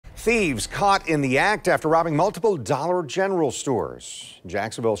Thieves caught in the act after robbing multiple Dollar General stores.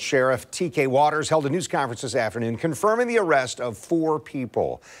 Jacksonville Sheriff T.K. Waters held a news conference this afternoon confirming the arrest of 4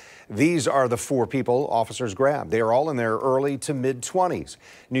 people. These are the 4 people officers grabbed. They are all in their early to mid-20s.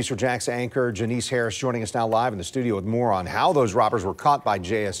 News4JAX anchor Janice Harris joining us now live in the studio with more on how those robbers were caught by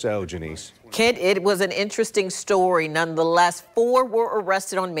JSO. Janice. Kent, it was an interesting story. Nonetheless, 4 were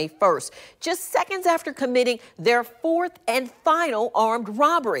arrested on May 1st, just seconds after committing their 4th and final armed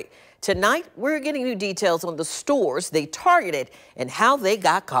robbery. Tonight, we're getting new details on the stores they targeted and how they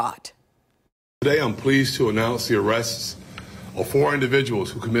got caught. Today, I'm pleased to announce the arrests of 4 individuals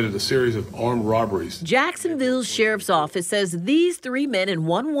who committed a series of armed robberies. Jacksonville's Sheriff's Office says these 3 men and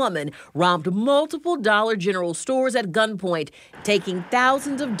 1 woman robbed multiple Dollar General stores at gunpoint, taking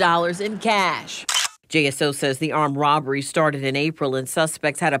thousands of dollars in cash. JSO says the armed robbery started in April and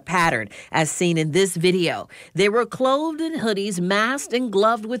suspects had a pattern, as seen in this video. They were clothed in hoodies, masked and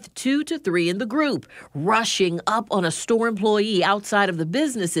gloved with 2 to 3 in the group, rushing up on a store employee outside of the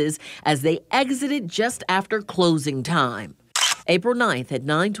businesses as they exited just after closing time. April 9th at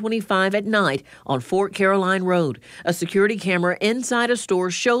 9:25 at night on Fort Caroline Road. A security camera inside a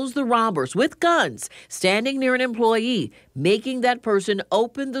store shows the robbers with guns standing near an employee, making that person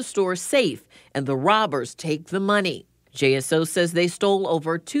open the store safe, and the robbers take the money. JSO says they stole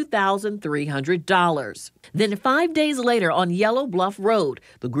over $2,300. Then 5 days later on Yellow Bluff Road,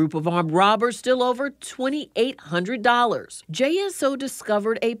 the group of armed robbers stole over $2,800. JSO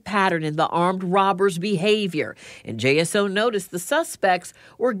discovered a pattern in the armed robbers' behavior, and JSO noticed the suspects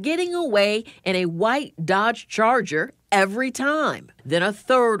were getting away in a white Dodge Charger every time. Then a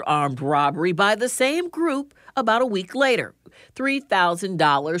 3rd armed robbery by the same group about a week later.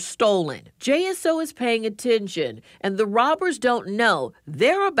 $3,000 stolen. JSO is paying attention, and the robbers don't know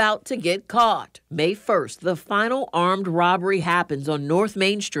they're about to get caught. May 1st, the final armed robbery happens on North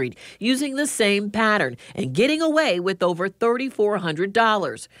Main Street using the same pattern and getting away with over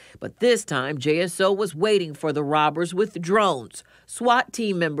 $3,400. But this time, JSO was waiting for the robbers with drones, SWAT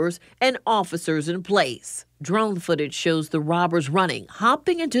team members, and officers in place. Drone footage shows the robbers running,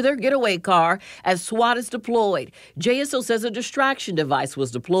 hopping into their getaway car as SWAT is deployed. JSO says a distraction device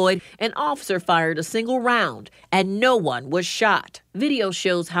was deployed. An officer fired a single round, and no one was shot. Video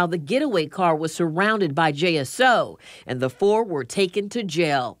shows how the getaway car was surrounded by JSO, and the 4 were taken to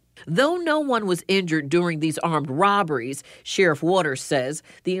jail. Though no one was injured during these armed robberies, Sheriff Waters says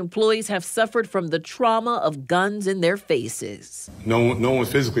the employees have suffered from the trauma of guns in their faces. No one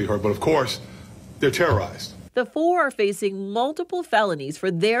physically hurt, but of course, they're terrorized. The 4 are facing multiple felonies for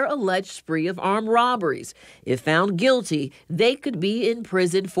their alleged spree of armed robberies. If found guilty, they could be in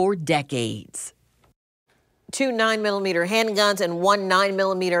prison for decades. 2 9mm handguns and 1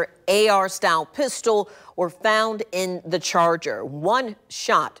 9mm AR-style pistol were found in the Charger. 1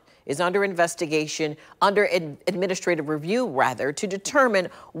 shot is under investigation, under administrative review, rather, to determine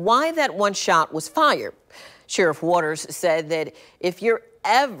why that 1 shot was fired. Sheriff Waters said that if you're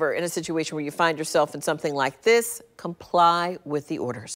ever in a situation where you find yourself in something like this, comply with the orders.